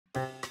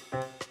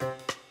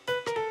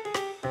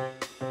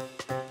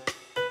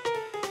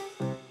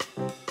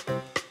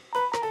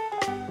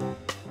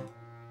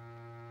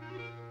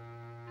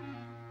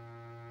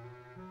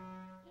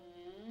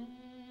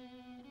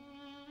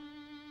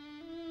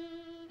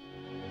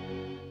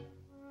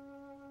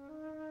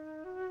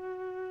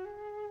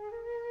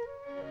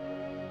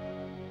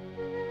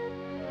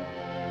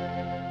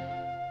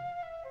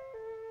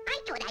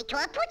to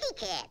a Putty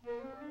cat.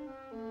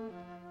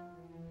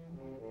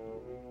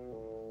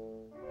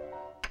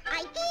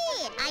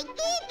 I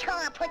did to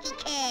a Putty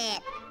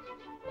cat.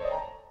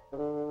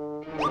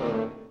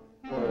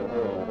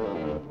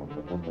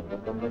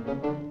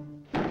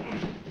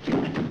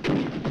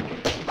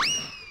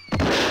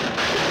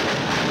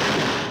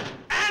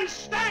 And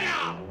stay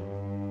out!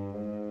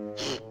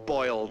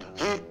 Spoiled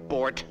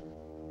sport.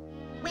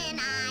 When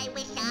I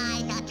wish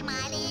eyes are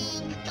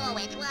smiling, so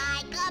it's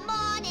like a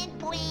morning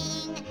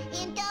spring.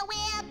 In the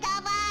wild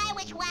of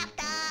Irish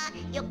laughter,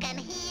 you can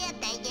hear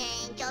the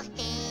angels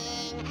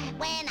sing.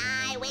 When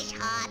I wish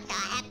hearts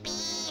are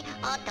happy,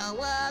 all the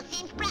world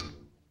seems bright.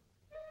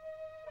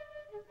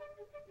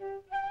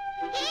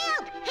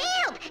 Help!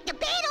 Help! The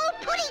bad old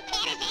Putty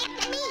cat is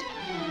after me!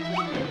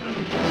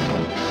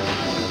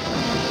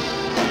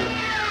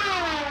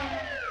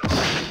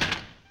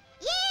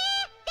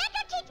 Yeah,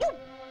 that'll teach you.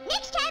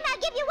 Next time I'll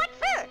give you what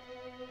for.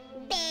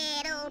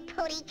 Bad old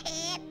Putty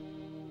cat.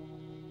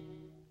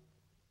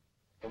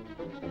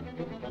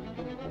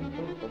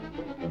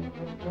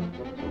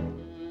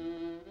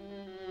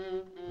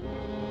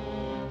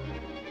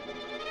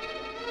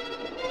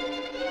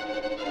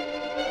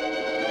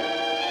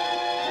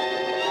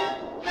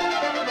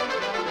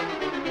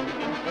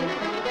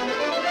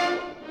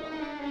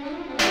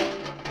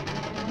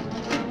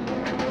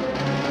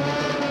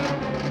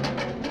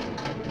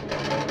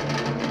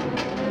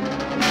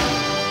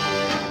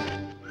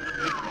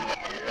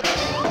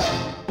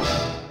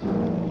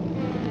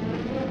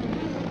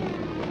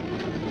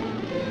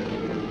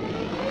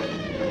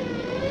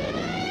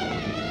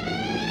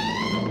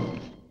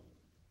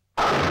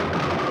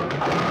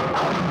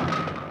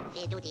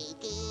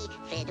 Fiddle-dee-dee,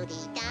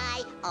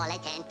 fiddle-dee-die, all I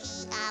can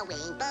see are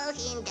rainbows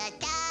in the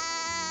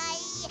sky.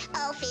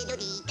 Oh,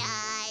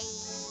 fiddle-dee-die.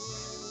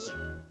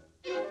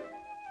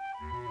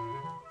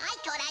 I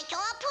thought I saw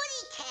a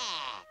Putty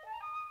cat.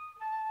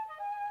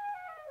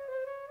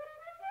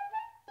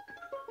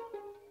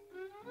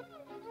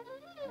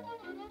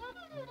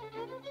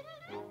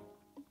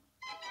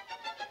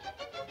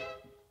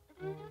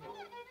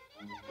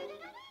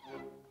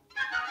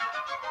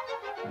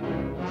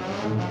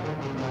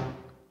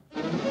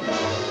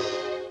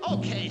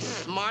 Okay,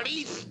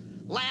 smarties,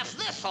 laugh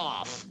this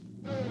off.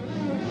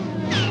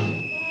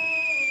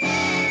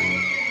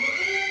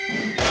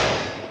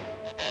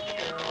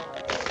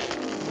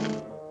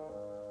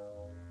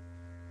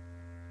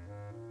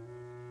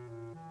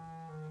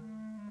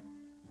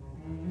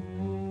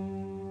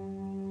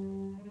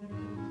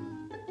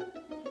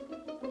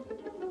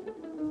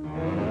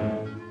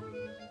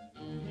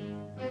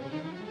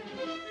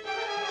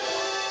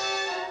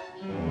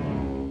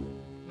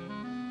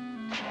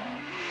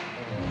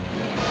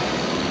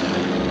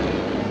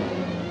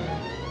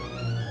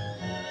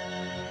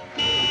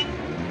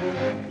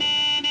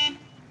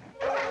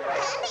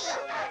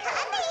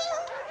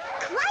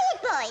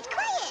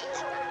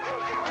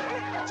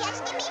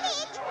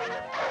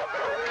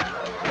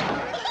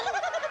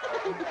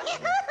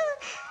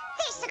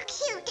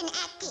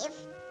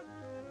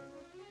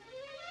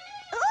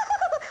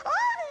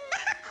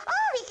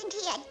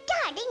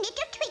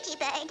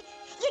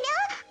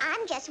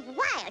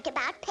 Wild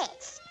about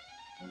pets.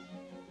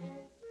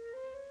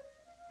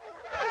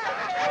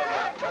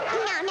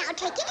 Now,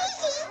 take it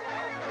easy.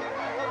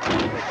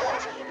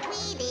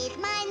 Tweety's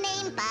my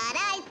name, but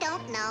I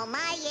don't know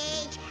my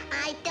age.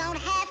 I don't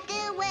have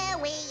to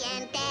worry,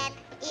 and that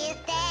is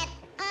that.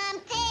 I'm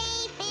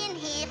safe in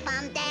here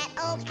from that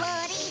old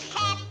Putty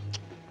cat.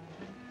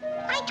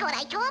 I thought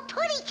I saw a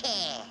Putty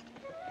cat.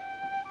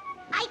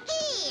 I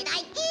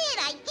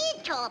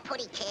did saw a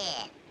Putty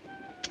cat.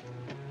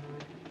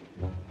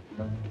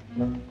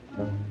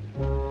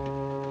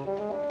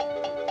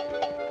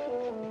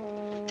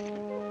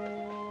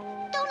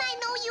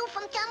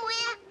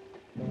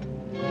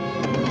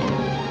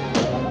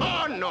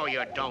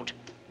 You don't.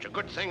 It's a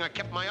good thing I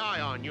kept my eye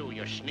on you,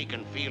 you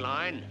sneaking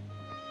feline.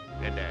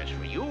 And as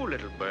for you,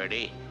 little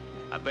birdie,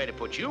 I better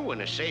put you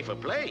in a safer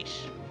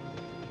place.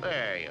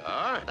 There you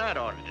are. That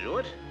ought to do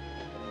it.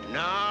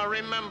 Now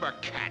remember,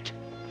 cat,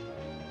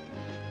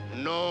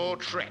 no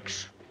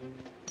tricks.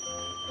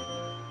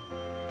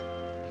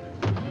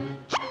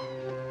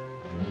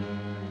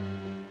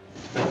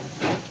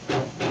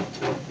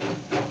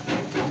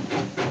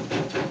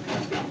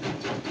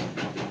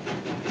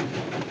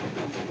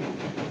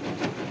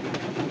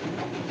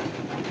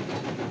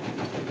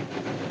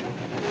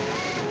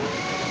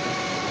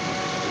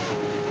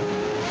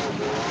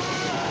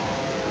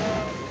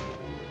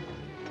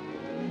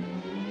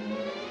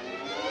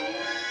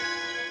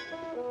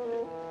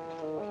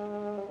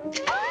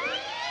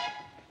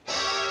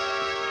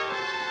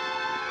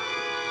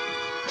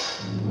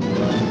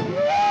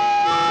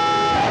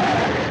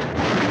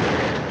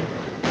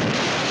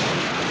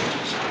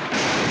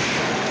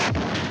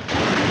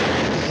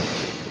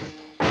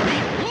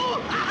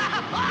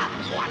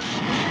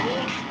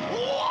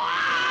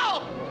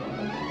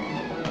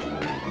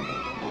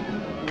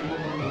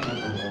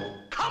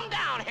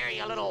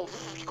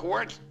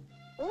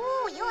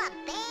 Ooh, you're a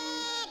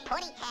bad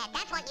Putty cat.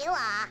 That's what you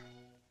are.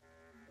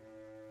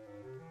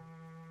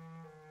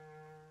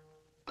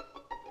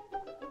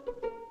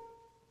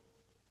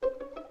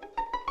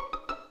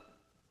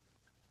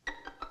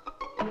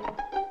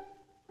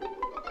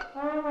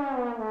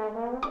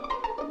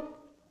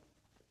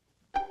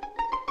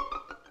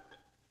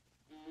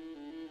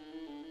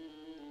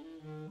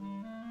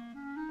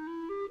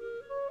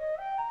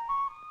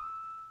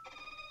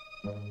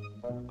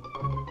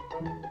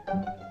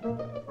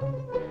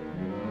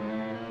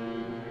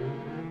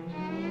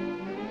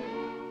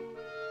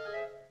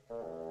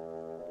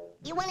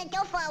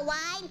 go for a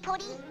ride,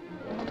 Putty?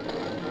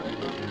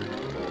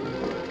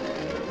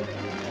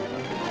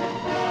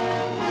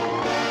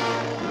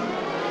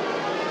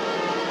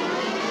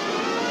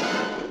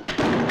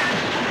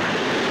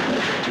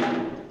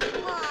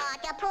 Oh,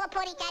 the poor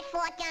Putty got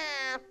fought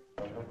down.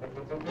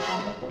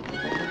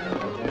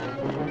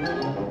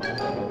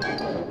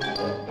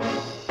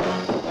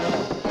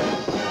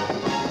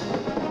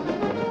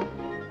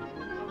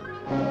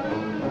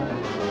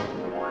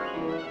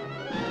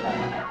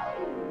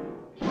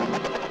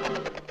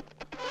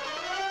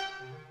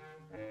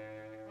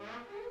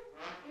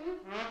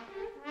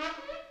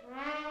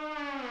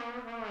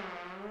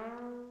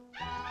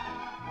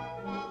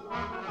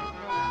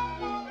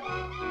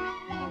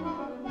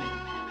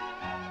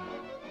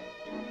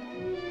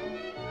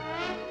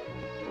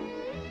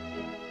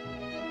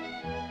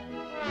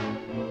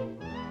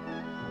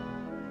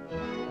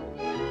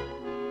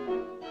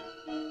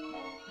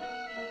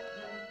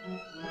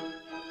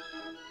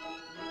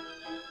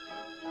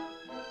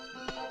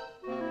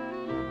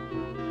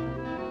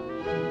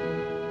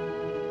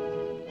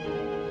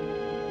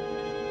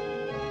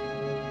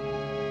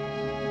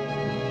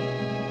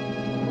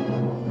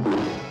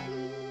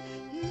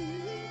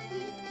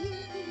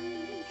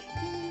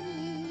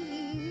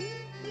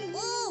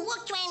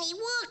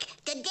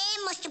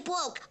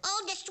 Broke.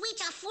 Oh, the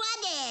streets are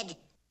flooded.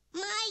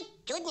 My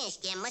goodness,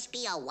 there must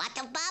be a lot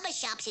of barber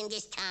shops in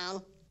this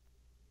town.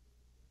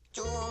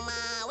 Tu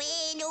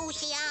mare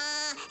Lucia,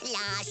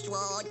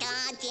 lascio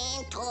da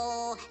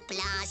dentro,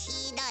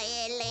 placida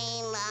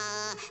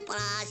Elena,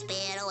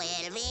 prospero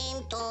el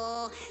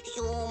vento.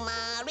 Su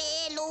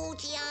mare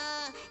Lucia,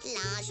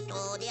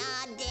 lascio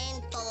da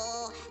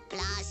dentro,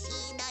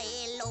 placida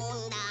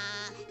Elena,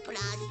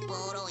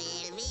 prospero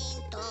el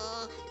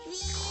vento.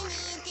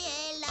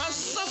 A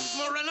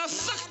suffer and a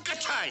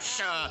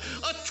succotash, a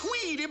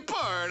Tweety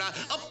bird,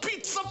 a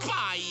pizza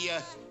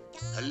pie.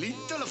 A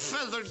little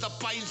feathered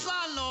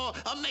paisano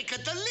make a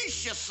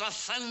delicious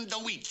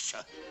sandwich.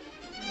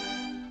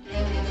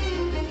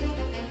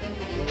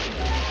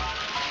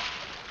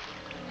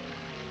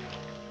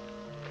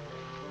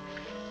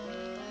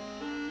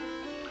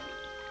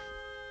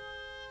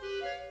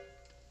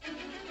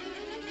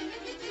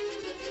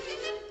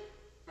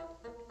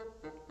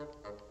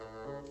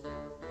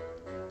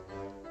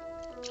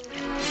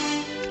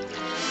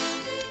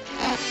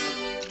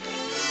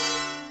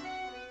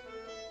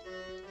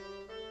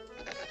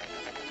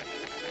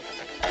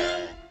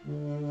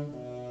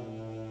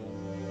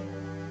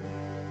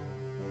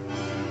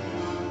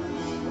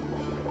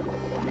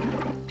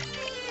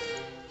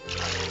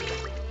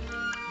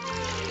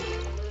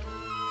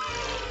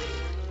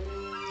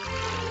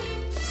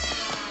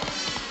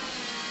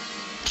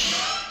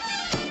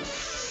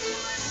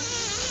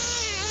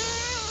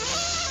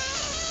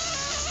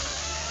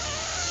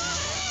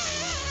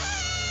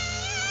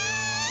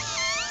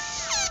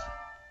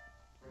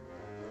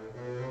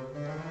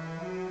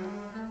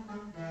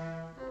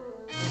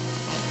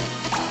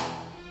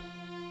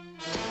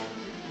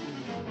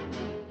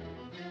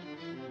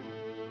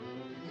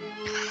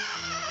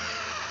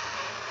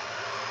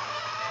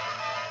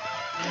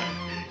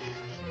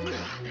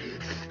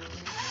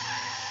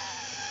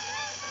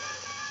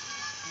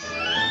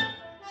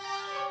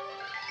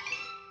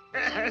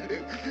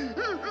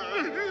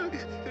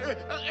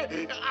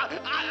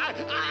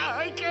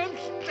 I can't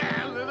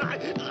stand it.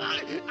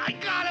 I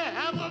gotta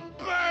have a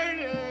bird.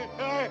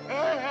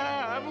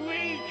 I'm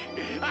weak.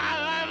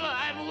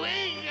 I'm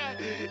weak.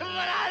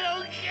 But I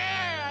don't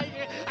care.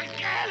 I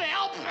can't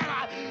help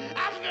it.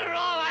 After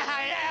all,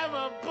 I am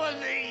a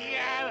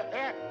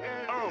pussycat.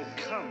 Oh,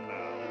 come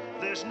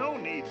now. There's no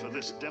need for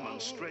this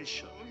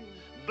demonstration.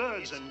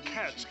 Birds and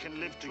cats can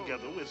live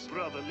together with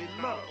brotherly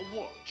love.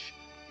 Watch.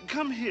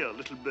 Come here,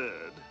 little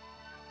bird.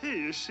 Here,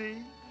 you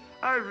see?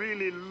 I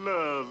really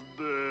love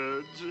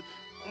birds.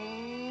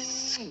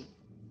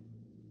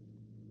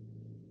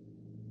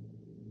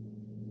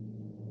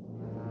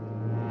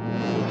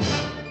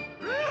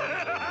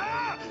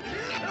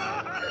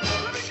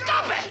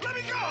 Stop it! Let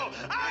me go!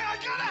 I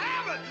gotta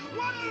have it!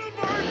 One little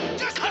bird,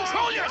 just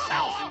control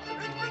yourself!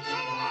 It's been so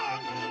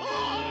long!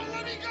 Oh,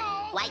 let me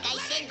go! Like I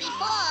said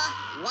before,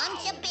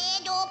 once a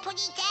bad old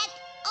putty cat,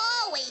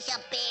 always a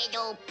bad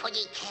old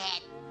putty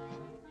cat.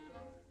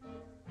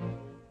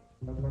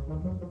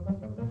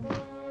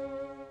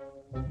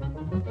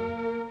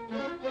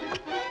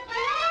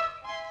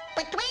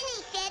 But Granny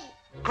said...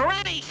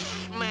 Granny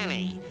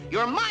Schmanny,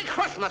 you're my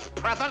Christmas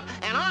present,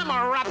 and I'm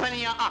a-wrapping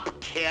you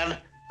up, kid.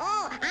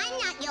 Oh, I'm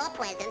not your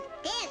present.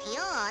 There's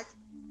yours.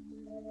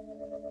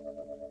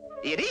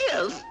 It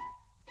is?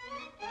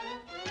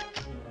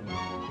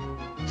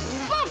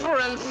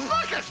 Suffering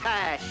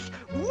succotash!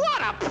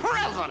 What a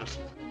present!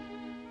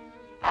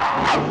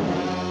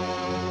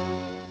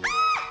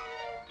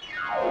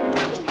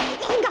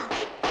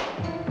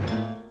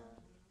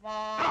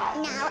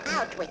 Now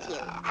out with you.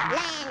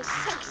 Land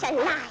sakes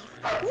alive.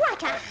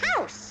 What a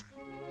house!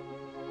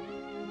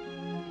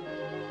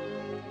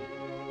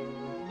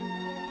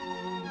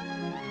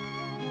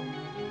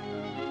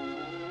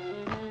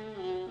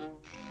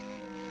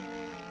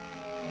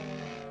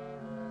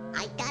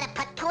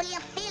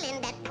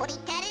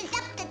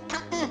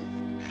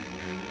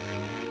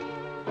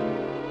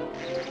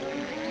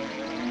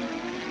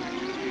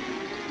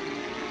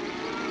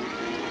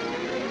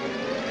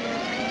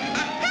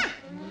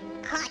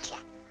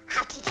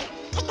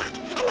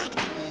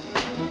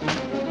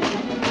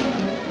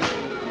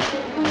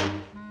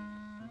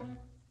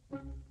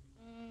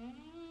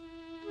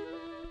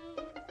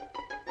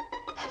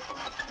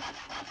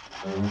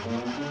 That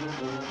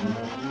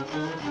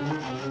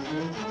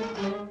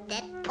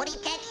putty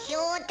cat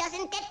sure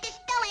doesn't get the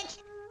stowage.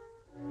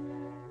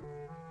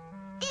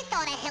 This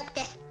ought to help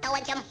the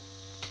stowage 'em.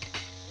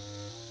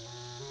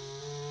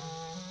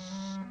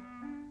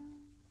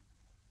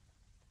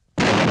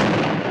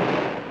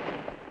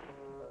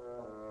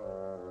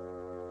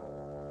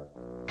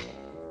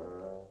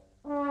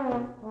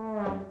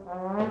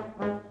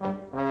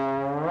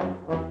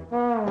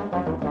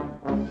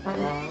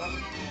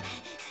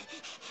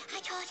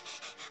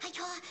 I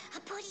saw a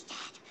putty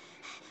cat.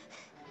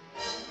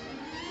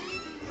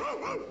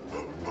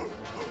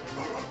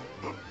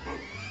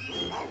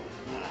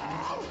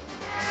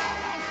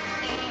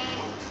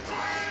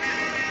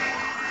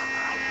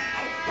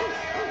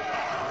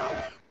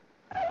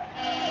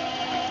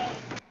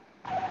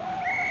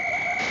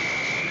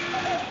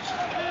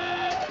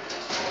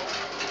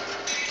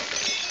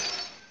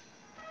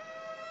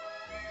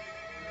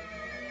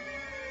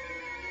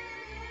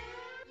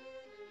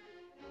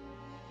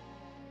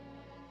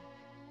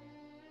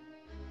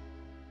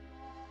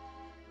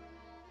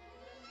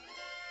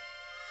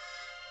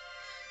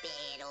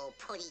 Bad old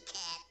putty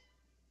cat.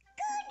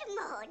 Good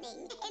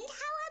morning. And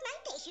how are my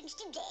patients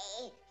today?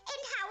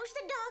 And how's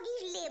the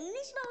doggy's limb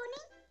this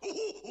morning?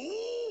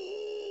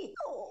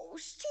 Oh,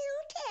 still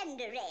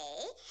tender,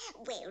 eh?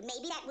 Well,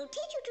 maybe that will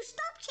teach you to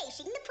stop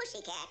chasing the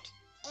pussycat.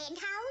 And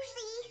how's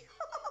the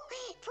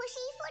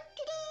pussyfoot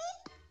today?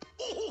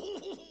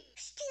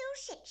 Still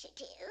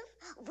sensitive?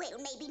 Well,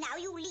 maybe now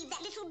you leave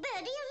that little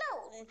birdie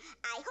alone.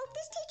 I hope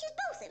this teaches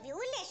both of you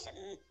a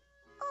lesson.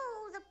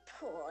 Oh, the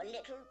poor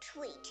little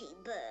Tweety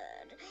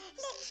bird.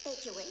 Let's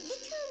make you a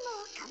little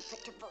more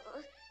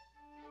comfortable.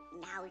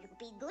 Now you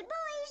be good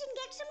boys and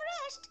get some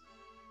rest.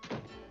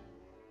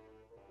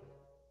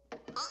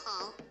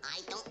 Uh-oh,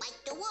 I don't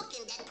like the look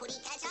in that putty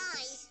cat's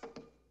eyes.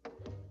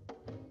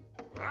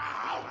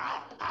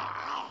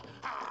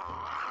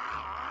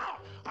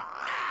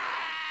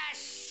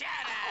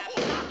 Shut up!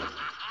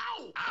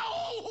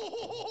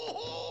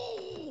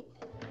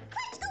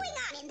 What's going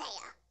on in there?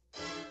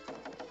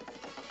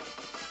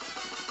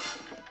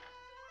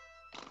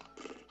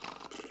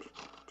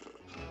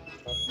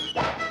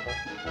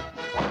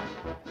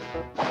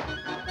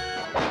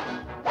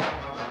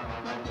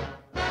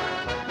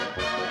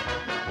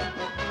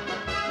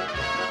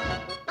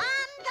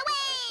 On the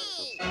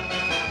way!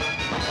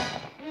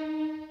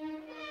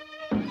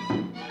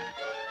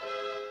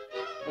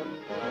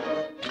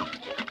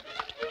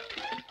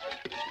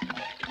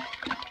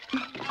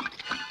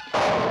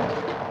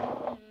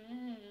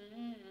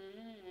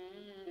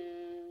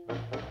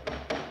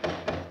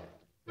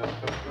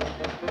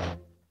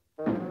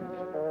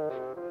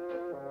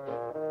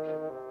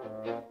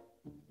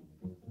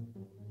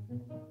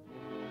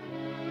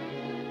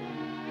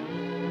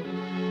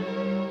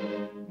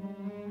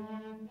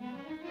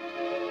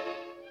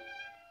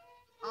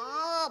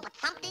 Oh, but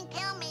something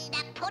tell me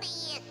that Putty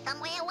is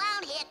somewhere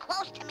around here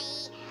close to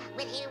me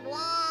with his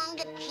long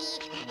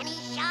teeth and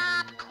his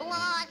sharp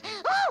claws.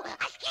 Oh,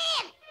 I'm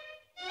scared!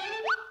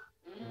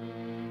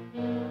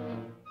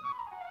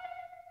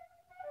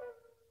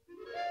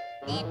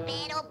 That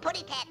bad old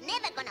Putty cat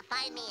never gonna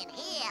find me in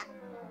here.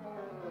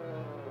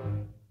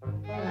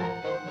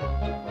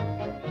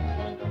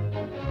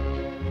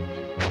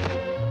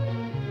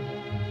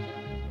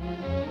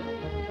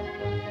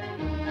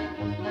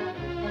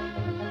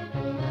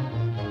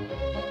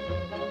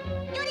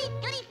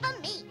 Duty for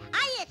me. I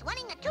is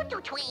running a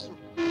tutu train.